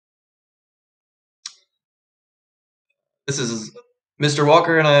This is Mr.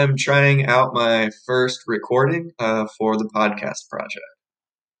 Walker, and I'm trying out my first recording for the podcast project.